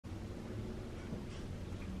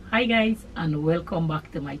Hi guys, and welcome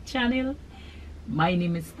back to my channel. My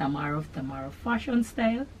name is Tamara of Tamara Fashion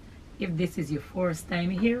Style. If this is your first time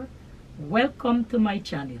here, welcome to my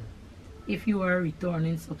channel. If you are a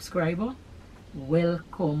returning subscriber,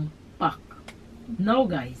 welcome back. Now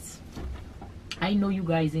guys, I know you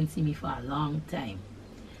guys didn't see me for a long time,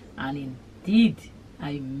 and indeed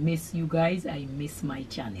I miss you guys. I miss my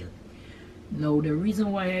channel. Now the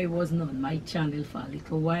reason why I wasn't on my channel for a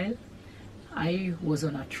little while, I was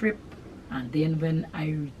on a trip, and then when I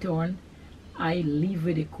returned, I leave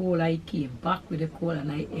with a cold. I came back with a cold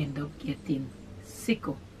and I end up getting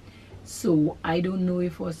sicker. So I don't know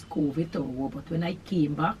if it was COVID or what, but when I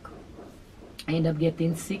came back, I end up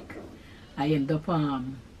getting sick. I end up high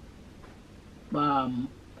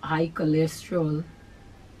cholesterol,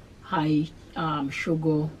 high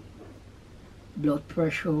sugar, blood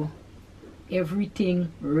pressure,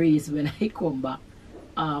 everything raised when I come back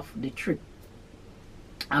off the trip.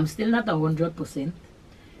 I'm still not 100%,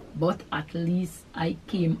 but at least I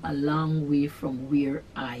came a long way from where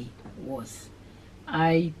I was.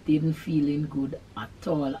 I didn't feeling good at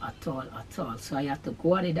all. So I had to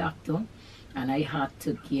go to the doctor, and I had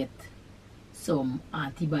to get some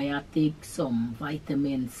antibiotics, some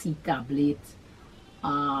vitamin C tablets,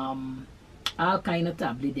 all kind of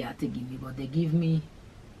tablets they had to give me, but they give me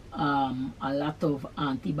a lot of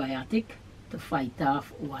antibiotic to fight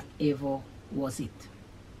off whatever was it.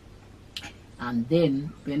 And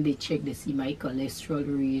then when they check, they see my cholesterol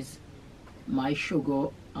raised, my sugar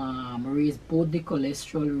raised, both the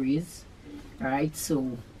cholesterol raised, right?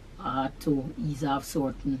 So I had to ease off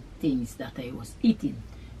certain things that I was eating.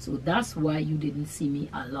 So that's why you didn't see me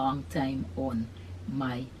a long time on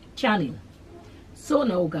my channel. So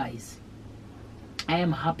now guys, I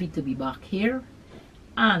am happy to be back here,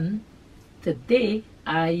 and today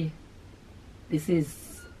this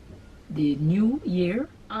is the new year,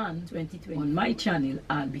 and 2020 on my channel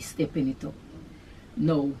I'll be stepping it up.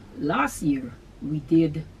 Now last year we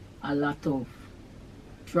did a lot of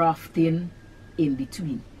drafting in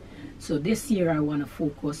between, so this year I want to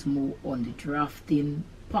focus more on the drafting,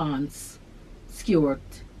 pants,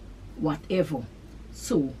 skirt, whatever.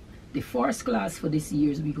 So the first class for this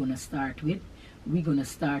year is we're gonna start with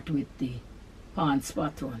the pants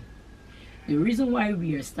pattern. The reason why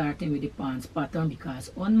we are starting with the pants pattern,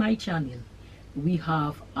 because on my channel we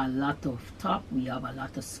have a lot of top, we have a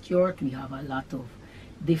lot of skirt, we have a lot of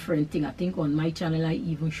different things. I think on my channel I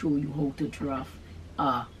even show you how to draft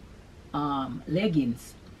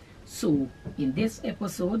leggings. So in this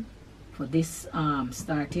episode, for this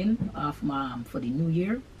starting off for the new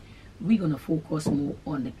year, we're gonna focus more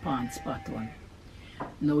on the pants pattern.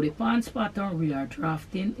 Now the pants pattern we are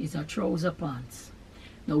drafting is a trouser pants.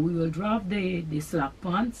 Now we will draft the slack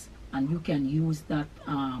pants, and you can use that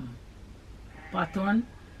pattern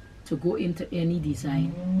to go into any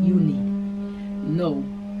design you need. Now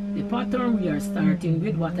the pattern we are starting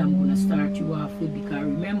with, what I'm going to start you off with, because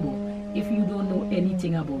remember, if you don't know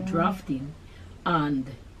anything about drafting and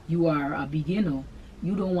you are a beginner,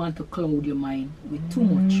 you don't want to cloud your mind with too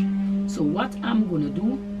much. So what I'm going to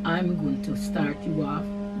do, I'm going to start you off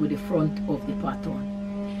with the front of the pattern.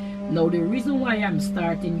 Now the reason why I'm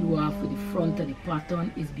starting you off with the front of the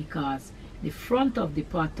pattern is because the front of the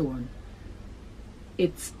pattern,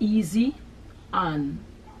 it's easy, and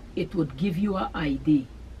it would give you an idea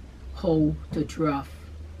how to draft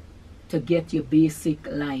to get your basic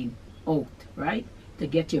line out, right? To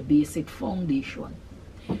get your basic foundation.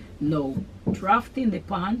 Now drafting the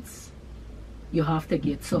pants, you have to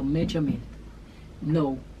get some measurement.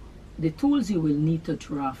 Now the tools you will need to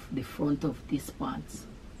draft the front of these pants,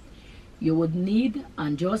 you would need,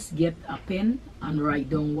 and just get a pen and write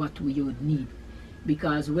down what you would need,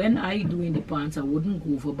 because when I doing the pants I wouldn't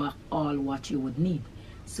go over back all what you would need.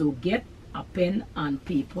 So get a pen and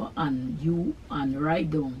paper and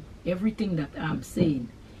write down everything that I'm saying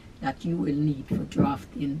that you will need for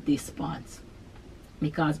drafting these pants,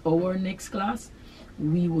 because our next class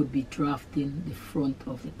we would be drafting the front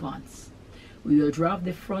of the pants. We will draft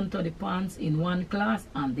the front of the pants in one class,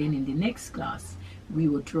 and then in the next class we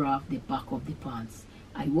will draft the back of the pants.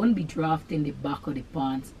 I won't be drafting the back of the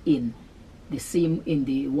pants in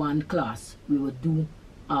the one class. We will do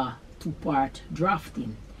a two-part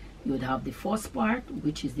drafting. You would have the first part,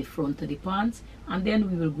 which is the front of the pants, and then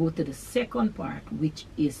we will go to the second part, which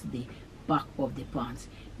is the back of the pants.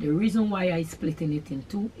 The reason why I splitting it in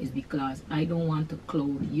two is because I don't want to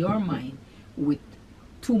cloud your mind with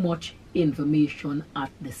too much information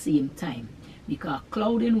at the same time, because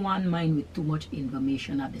clouding one mind with too much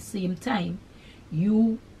information at the same time,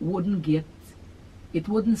 you wouldn't get, it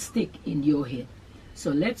wouldn't stick in your head. So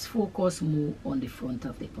let's focus more on the front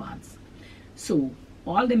of the pants. So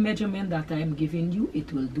all the measurement that I am giving you,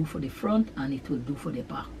 it will do for the front and it will do for the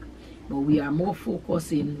back. But we are more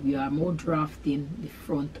focusing, we are more drafting the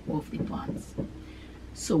front of the pants.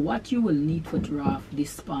 So what you will need for draft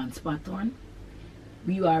this pants pattern,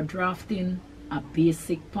 we are drafting a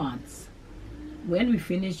basic pants. When we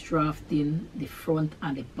finish drafting the front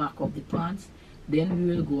and the back of the pants, then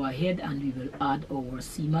we will go ahead and we will add our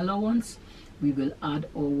seam allowance, we will add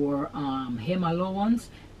our hem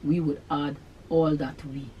allowance, we would add all that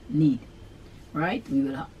we need, right? We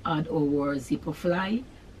will add our zipper fly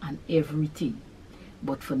and everything.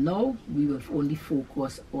 But for now, we will only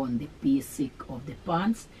focus on the basic of the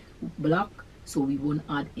pants block, so we won't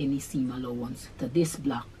add any seam allowance to this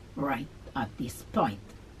block right at this point.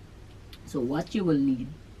 So what you will need,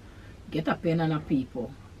 get a pen and a paper.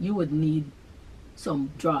 You would need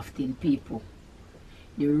some drafting paper.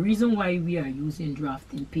 The reason why we are using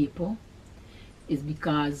drafting paper is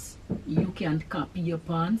because you can copy your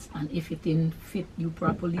pants, and if it didn't fit you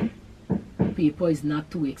properly, paper is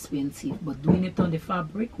not too expensive. But doing it on the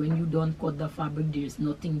fabric, when you don't cut the fabric, there is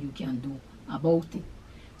nothing you can do about it.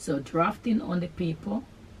 So drafting on the paper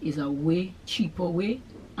is a way cheaper way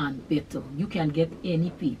and better. You can get any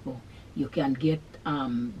paper. You can get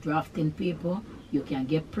drafting paper, you can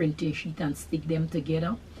get printing sheet and stick them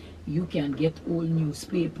together, you can get old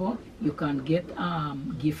newspaper, you can get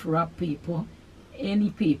gift wrap paper, any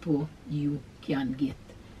paper you can get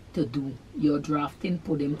to do your drafting,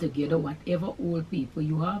 put them together. Whatever old paper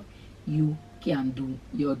you have, you can do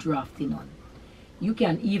your drafting on. You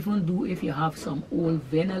can even do, if you have some old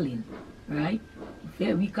vanillin, right?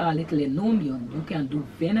 We call it linoleum. You can do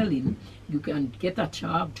vanillin. You can get a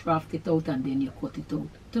chart, draft it out, and then you cut it out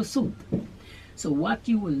to suit. So what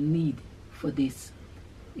you will need for this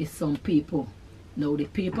is some paper. Now the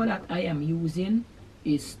paper that I am using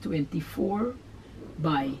is 24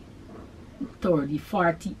 by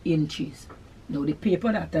 40 inches. Now the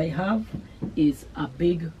paper that I have is a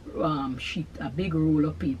big sheet, a big roll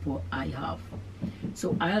of paper I have.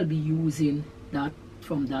 So I'll be using that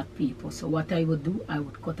from that paper. So what I would do, I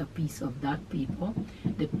would cut a piece of that paper.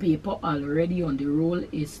 The paper already on the roll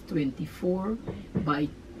is 24 by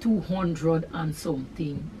 200 and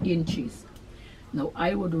something inches. Now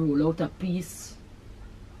I would roll out a piece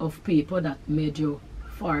of paper that measure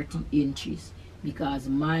 40 inches because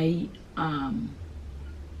my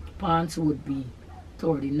pants would be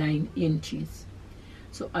 39 inches.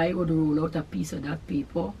 So I would roll out a piece of that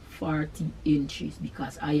paper 40 inches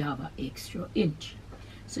because I have an extra inch.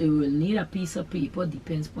 So you will need a piece of paper,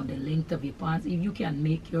 depends on the length of your pants. If you can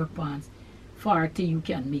make your pants 40, you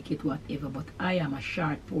can make it whatever, but I am a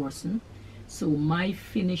short person, so my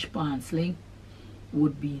finished pants length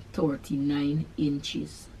would be 39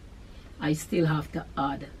 inches. I still have to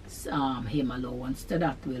add hem allowance to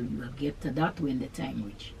that. Well, we will get to that when the time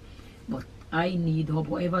reach. But I need,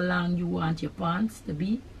 however long you want your pants to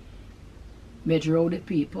be, measure out the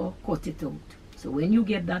paper, cut it out. So when you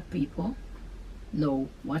get that paper, now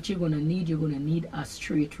what you're going to need a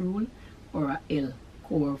straight rule or a L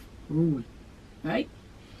curve rule, right?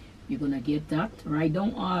 You're going to get that. Write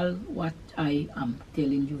down all what I am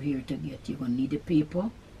telling you here to get. You're going to need the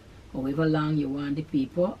paper, however long you want the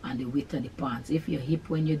paper, and the width of the pants. If your hip,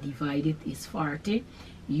 when you divide it, is 40,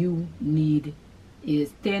 you need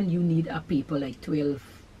is 10, you need a paper like 12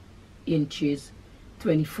 inches,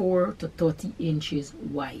 24 to 30 inches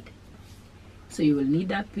wide. So you will need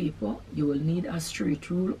that paper, you will need a straight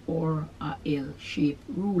rule or a L-shaped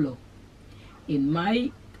ruler. In my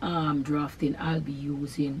drafting, I'll be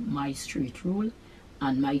using my straight rule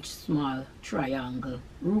and my small triangle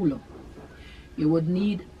ruler. You would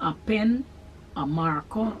need a pen, a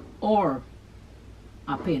marker, or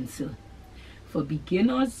a pencil. For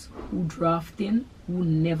beginners who drafting, who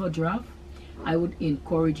never draft, I would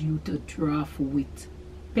encourage you to draft with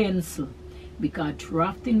pencil, because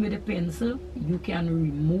drafting with a pencil, you can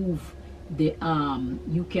remove the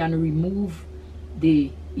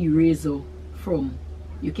eraser from.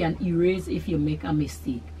 You can erase if you make a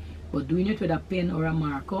mistake, but doing it with a pen or a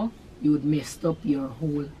marker, you would mess up your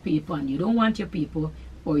whole paper, and you don't want your paper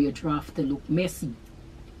or your draft to look messy.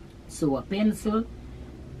 So a pencil,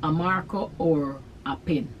 a marker, or a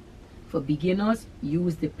pen. For beginners,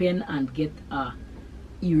 use the pen and get a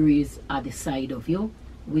erase at the side of you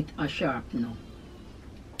with a sharpener.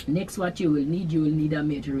 Next, what you will need a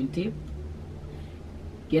measuring tape.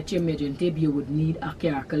 Get your measuring tape. You would need a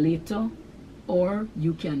calculator, or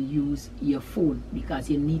you can use your phone because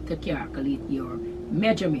you need to calculate your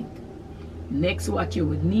measurement. Next, what you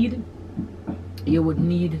would need your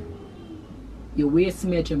waist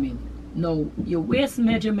measurement. Now, your waist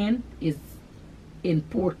measurement is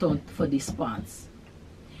important for this pants.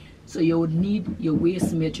 So you would need your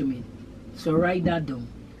waist measurement. So write that down.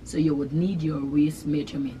 So you would need your waist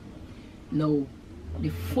measurement. Now, the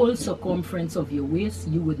full circumference of your waist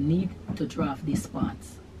you would need to draft this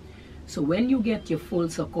pants. So when you get your full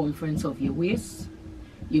circumference of your waist,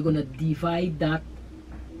 you're going to divide that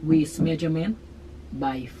waist measurement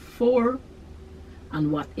by 4,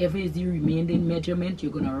 and whatever is the remaining measurement,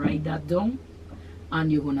 you're going to write that down,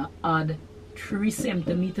 and you're going to add 3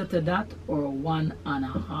 centimeters to that, or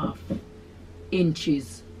 1.5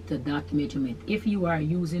 inches to that measurement. If you are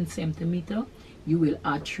using centimeter, you will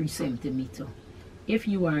add 3 centimeters. If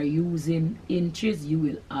you are using inches, you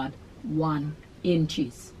will add 1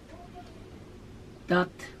 inches. That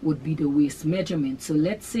would be the waist measurement. So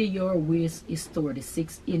let's say your waist is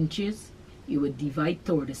 36 inches. You would divide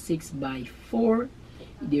 36 by 4.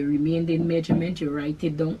 The remaining measurement, you write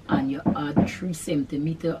it down and you add 3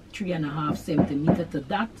 centimeters, 3.5 centimeters to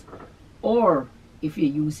that. Or if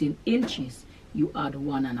you're using inches, you add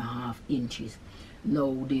 1.5 inches.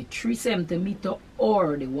 Now the 3 centimeters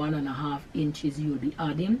or the 1.5 inches you'll be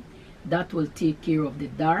adding, that will take care of the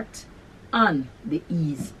dart and the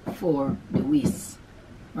ease for the waist.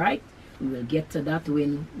 Right? We will get to that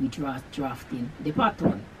when we drafting the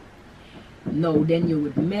pattern. Now then you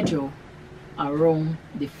would measure around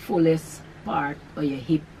the fullest part of your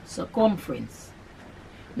hip circumference.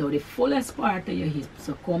 Now the fullest part of your hip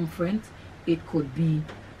circumference, it could be,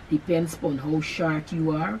 depends upon how short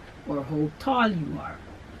you are or how tall you are.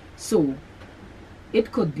 So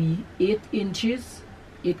it could be 8 inches,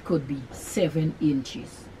 it could be 7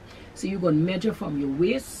 inches. So you're going to measure from your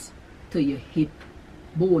waist to your hip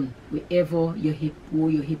bone, wherever your hip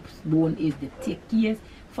bone is the thickest,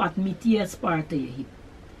 fat meatiest part of your hip,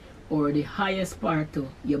 or the highest part of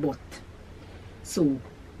your butt. So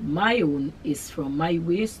my own is from my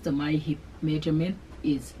waist to my hip measurement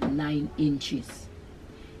is 9 inches.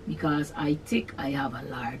 Because I have a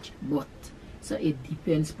large butt. So it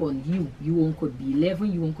depends upon you. Your own could be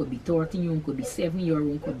 11, your own could be 13, your own could be 7, your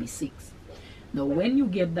own could be 6. Now when you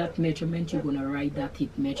get that measurement, you're going to write that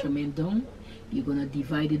hip measurement down. You're going to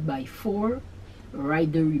divide it by 4,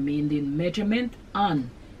 write the remaining measurement, and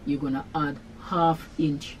you're going to add 1/2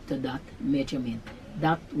 inch to that measurement.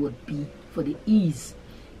 That would be for the ease.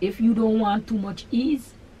 If you don't want too much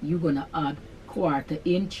ease, you're going to add 1/4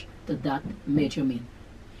 inch to that measurement.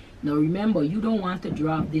 Now remember, you don't want to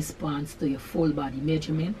drop this pants to your full body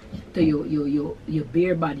measurement, to your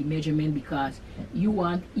bare body measurement, because you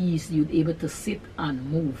want ease. You'd able to sit and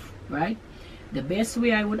move, right? The best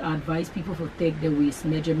way I would advise people to take the waist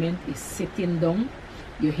measurement is sitting down.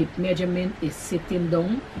 Your hip measurement is sitting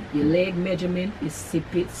down. Your leg measurement is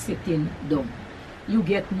sitting down. You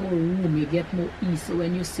get more room, you get more ease. So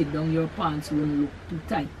when you sit down, your pants won't look too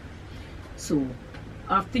tight. So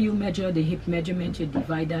after you measure the hip measurement, you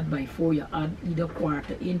divide that by 4. You add either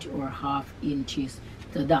 1/4 inch or 1/2 inches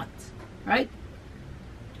to that, right?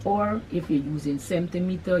 Or if you're using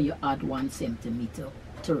centimeter, you add 1 centimeter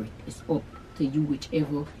to it. It's up to you,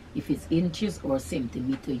 whichever, if it's inches or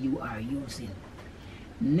centimeter you are using.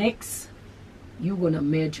 Next, you're gonna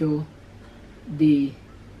measure the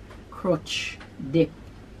crotch depth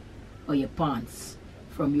of your pants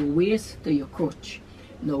from your waist to your crotch.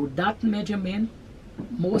 Now that measurement,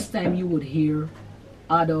 most time you would hear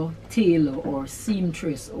other tailor or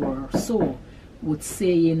seamstress or sew would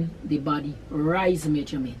say in the body rise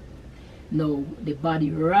measurement. Now the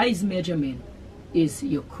body rise measurement is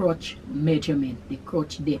your crotch measurement, the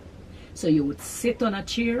crotch depth. So you would sit on a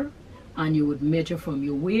chair and you would measure from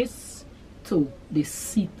your waist to the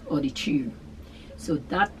seat of the chair. So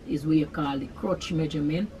that is what you call the crotch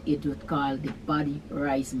measurement. It would call the body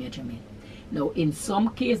rise measurement. Now in some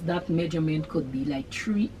case that measurement could be like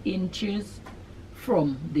 3 inches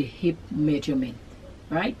from the hip measurement,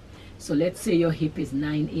 right? So let's say your hip is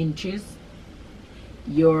 9 inches,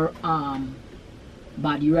 your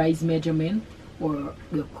body rise measurement or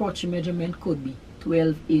your crotch measurement could be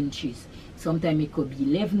 12 inches. Sometimes it could be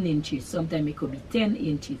 11 inches, sometimes it could be 10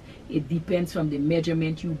 inches. It depends from the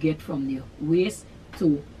measurement you get from your waist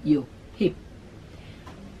to your hip.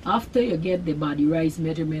 After you get the body rise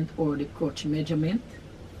measurement or the crotch measurement,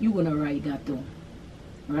 you're going to write that down,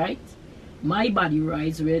 right? My body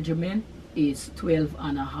rise measurement is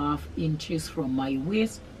 12.5 inches from my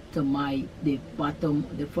waist to the bottom,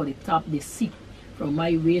 for the top, the seat. From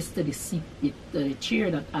my waist to the seat, the chair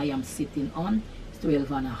that I am sitting on is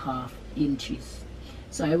 12.5 inches.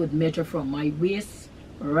 So I would measure from my waist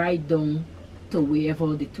right down to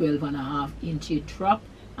wherever the 12.5 inches drop,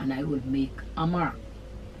 and I would make a mark.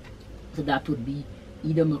 So that would be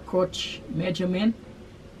either my crotch measurement,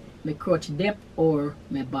 my crotch depth, or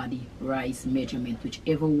my body rise measurement,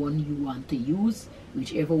 whichever one you want to use,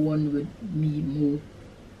 whichever one would be more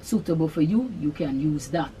suitable for you, you can use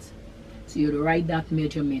that. So you write that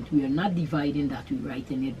measurement. We are not dividing that, we're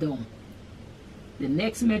writing it down. The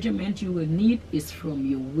next measurement you will need is from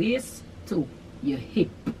your waist to your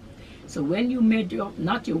hip. So when you measure,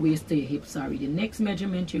 not your waist to your hip, sorry, the next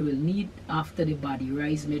measurement you will need after the body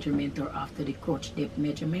rise measurement or after the crotch depth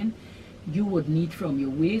measurement, you would need from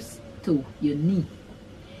your waist to your knee.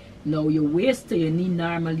 Now your waist to your knee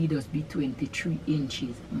normally does be 23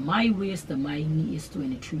 inches. My waist to my knee is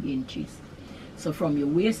 23 inches. So from your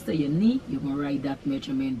waist to your knee, you're going to write that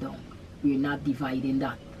measurement down. We're not dividing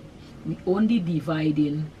that. We only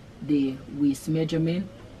dividing the waist measurement,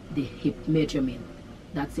 the hip measurement.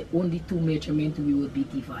 That's the only two measurements we will be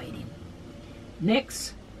dividing.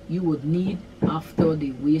 Next, you would need, after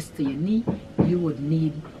the waist to your knee, you would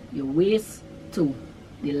need your waist to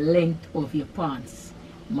the length of your pants.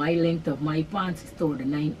 My length of my pants is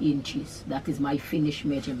 39 inches. That is my finished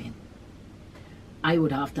measurement. I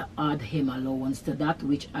would have to add hem allowance to that,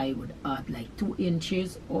 which I would add like 2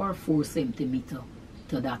 inches or 4 centimeters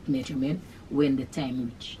to that measurement when the time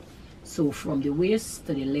reach. So from the waist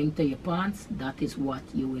to the length of your pants, that is what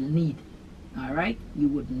you will need. Alright, you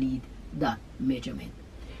would need that measurement.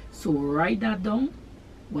 So write that down,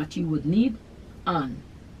 what you would need, and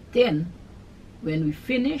then when we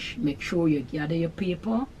finish, make sure you gather your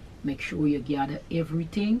paper, make sure you gather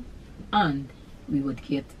everything, and we would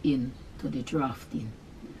get into the drafting.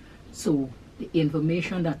 So the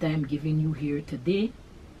information that I am giving you here today,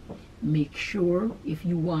 make sure if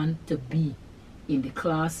you want to be in the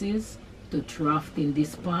classes to draft in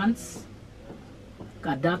these pants,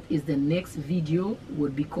 because that is the next video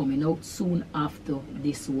would be coming out soon after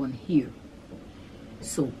this one here.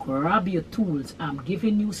 So grab your tools. I'm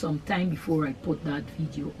giving you some time before I put that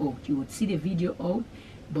video out. You would see the video out,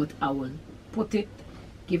 but I will put it,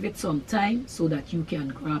 give it some time so that you can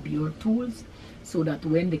grab your tools, so that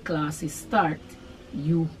when the classes start,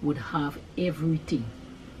 you would have everything.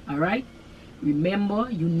 Alright? Remember,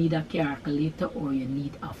 you need a calculator or you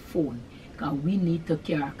need a phone, because we need to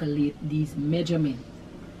calculate these measurements.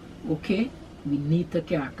 Okay? We need to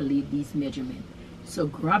calculate these measurements. So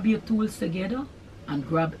grab your tools together and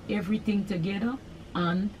grab everything together,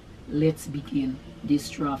 and let's begin this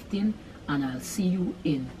drafting, and I'll see you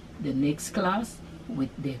in the next class with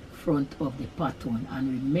the front of the pattern.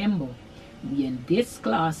 And remember, in this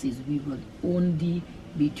classes we will only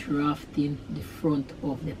be drafting the front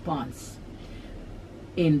of the pants.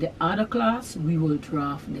 In the other class we will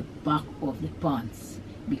draft the back of the pants,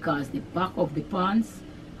 because the back of the pants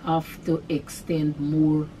have to extend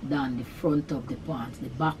more than the front of the pants. The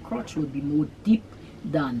back crotch will be more deep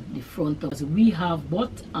than the front of. So we have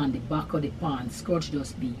butt and the back of the pants crotch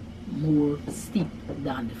just be more steep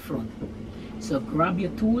than the front. So grab your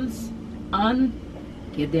tools and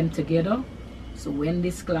get them together, so when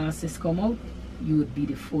these classes come out, you would be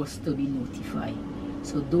the first to be notified.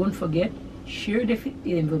 So don't forget, share the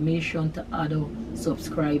information to other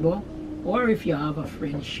subscribers, or if you have a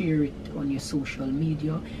friend, share it on your social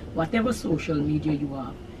media, whatever social media you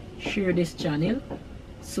have. Share this channel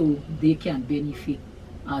so they can benefit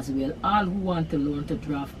as well. All who want to learn to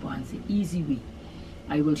draft pants the easy way,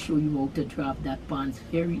 I will show you how to draft that pants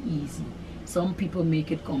very easy. Some people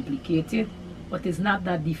make it complicated, but it's not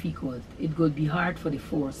that difficult. It could be hard for the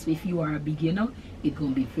first. If you are a beginner, it's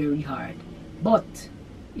going to be very hard, but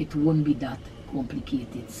it won't be that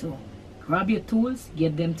complicated. So grab your tools,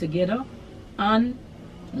 get them together, and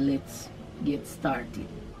let's get started.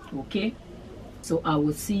 Okay, so I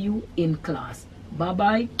will see you in class. Bye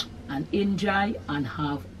bye, and enjoy and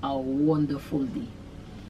have a wonderful day.